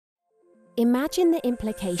Imagine the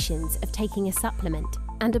implications of taking a supplement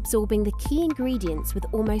and absorbing the key ingredients with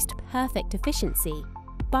almost perfect efficiency.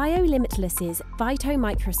 Biolimitless's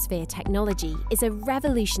PhytoMicrosphere technology is a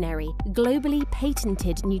revolutionary, globally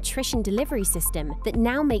patented nutrition delivery system that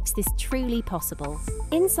now makes this truly possible.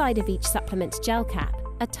 Inside of each supplement gelcap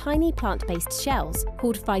are tiny plant-based shells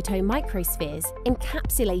called Phytomicrospheres,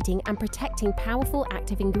 encapsulating and protecting powerful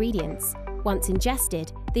active ingredients. Once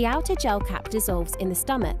ingested, the outer gel cap dissolves in the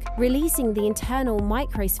stomach, releasing the internal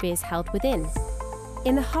microspheres held within.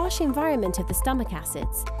 In the harsh environment of the stomach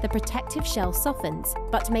acids, the protective shell softens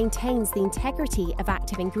but maintains the integrity of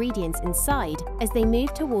active ingredients inside as they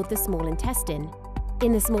move toward the small intestine.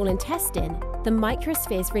 In the small intestine, the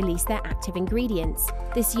microspheres release their active ingredients.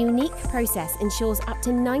 This unique process ensures up to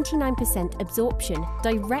 99% absorption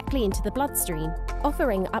directly into the bloodstream,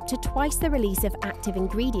 offering up to twice the release of active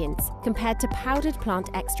ingredients compared to powdered plant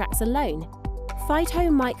extracts alone.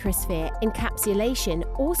 PhytoMicrosphere encapsulation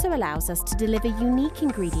also allows us to deliver unique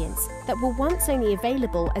ingredients that were once only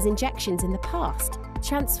available as injections in the past,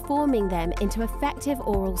 transforming them into effective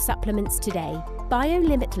oral supplements today.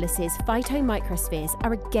 Biolimitless's PhytoMicrospheres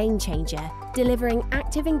are a game changer, delivering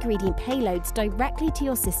active ingredient payloads directly to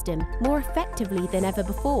your system more effectively than ever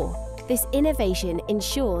before. This innovation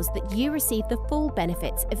ensures that you receive the full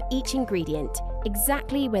benefits of each ingredient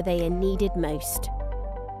exactly where they are needed most.